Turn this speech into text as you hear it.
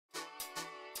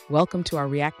Welcome to our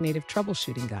React Native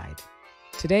troubleshooting guide.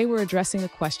 Today we're addressing a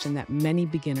question that many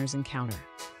beginners encounter.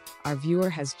 Our viewer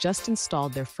has just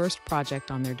installed their first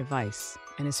project on their device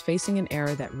and is facing an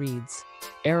error that reads,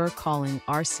 error calling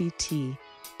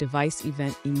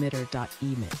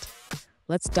RCTDeviceEventEmitter.emit.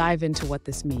 Let's dive into what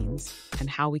this means and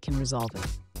how we can resolve it.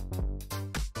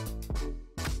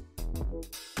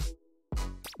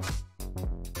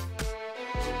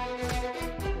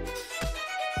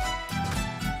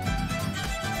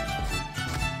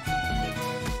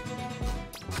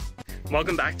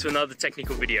 Welcome back to another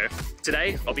technical video.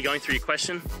 Today, I'll be going through your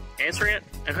question, answering it,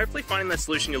 and hopefully finding that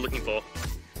solution you're looking for.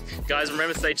 Guys,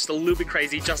 remember to stay just a little bit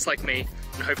crazy, just like me,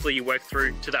 and hopefully you work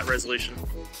through to that resolution.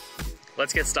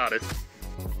 Let's get started.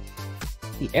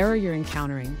 The error you're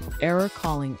encountering, error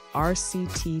calling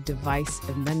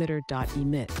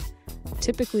RCTDeviceEventEmitter.emit,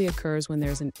 typically occurs when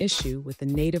there's an issue with the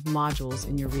native modules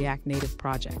in your React Native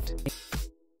project.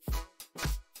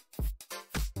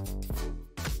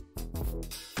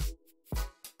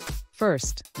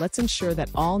 First, let's ensure that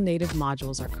all native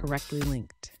modules are correctly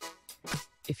linked.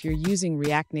 If you're using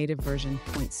React Native version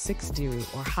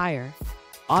 0.60 or higher,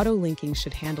 auto-linking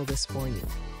should handle this for you.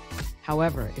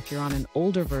 However, if you're on an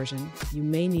older version, you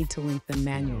may need to link them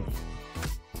manually.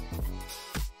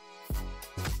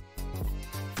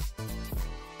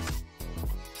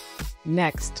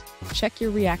 Next, check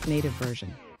your React Native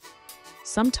version.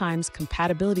 Sometimes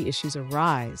compatibility issues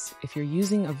arise if you're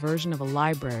using a version of a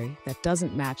library that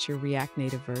doesn't match your React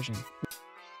Native version.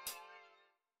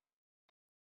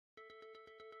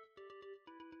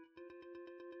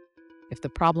 If the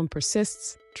problem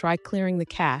persists, try clearing the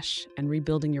cache and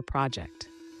rebuilding your project.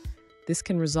 This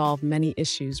can resolve many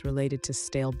issues related to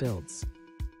stale builds.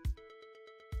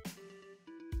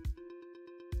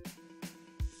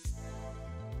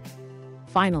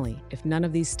 Finally, if none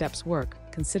of these steps work,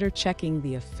 consider checking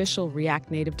the official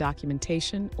React Native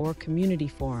documentation or community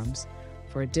forums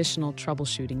for additional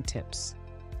troubleshooting tips.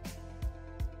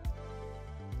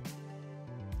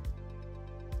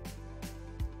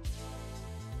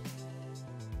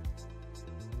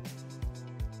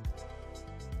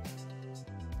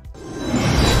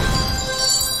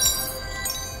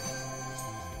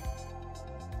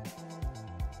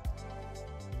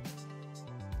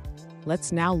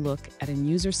 Let's now look at a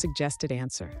user-suggested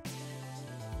answer.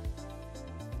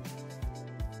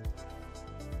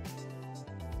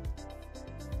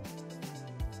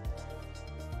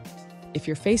 If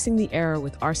you're facing the error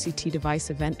with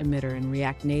RCTDeviceEventEmitter in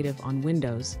React Native on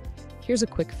Windows, here's a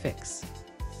quick fix.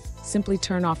 Simply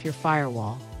turn off your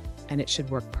firewall, and it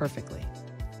should work perfectly.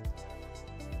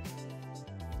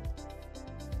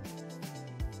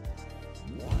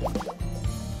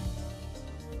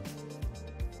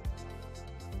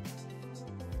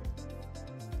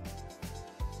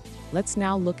 Let's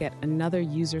now look at another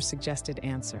user-suggested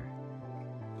answer.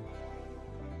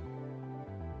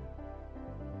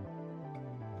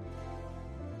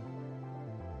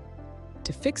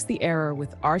 To fix the error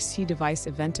with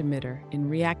RCTDeviceEventEmitter in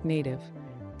React Native,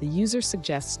 the user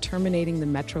suggests terminating the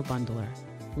Metro bundler,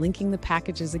 linking the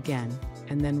packages again,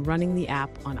 and then running the app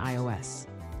on iOS.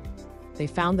 They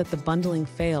found that the bundling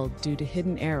failed due to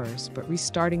hidden errors, but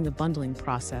restarting the bundling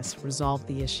process resolved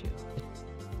the issue.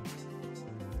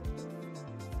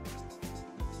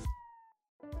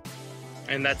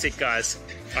 And that's it, guys.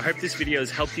 I hope this video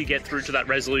has helped you get through to that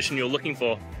resolution you're looking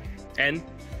for. And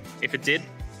if it did,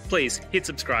 please hit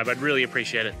subscribe. I'd really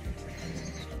appreciate it.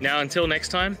 Now, until next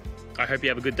time, I hope you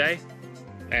have a good day,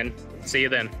 and see you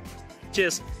then.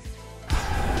 Cheers.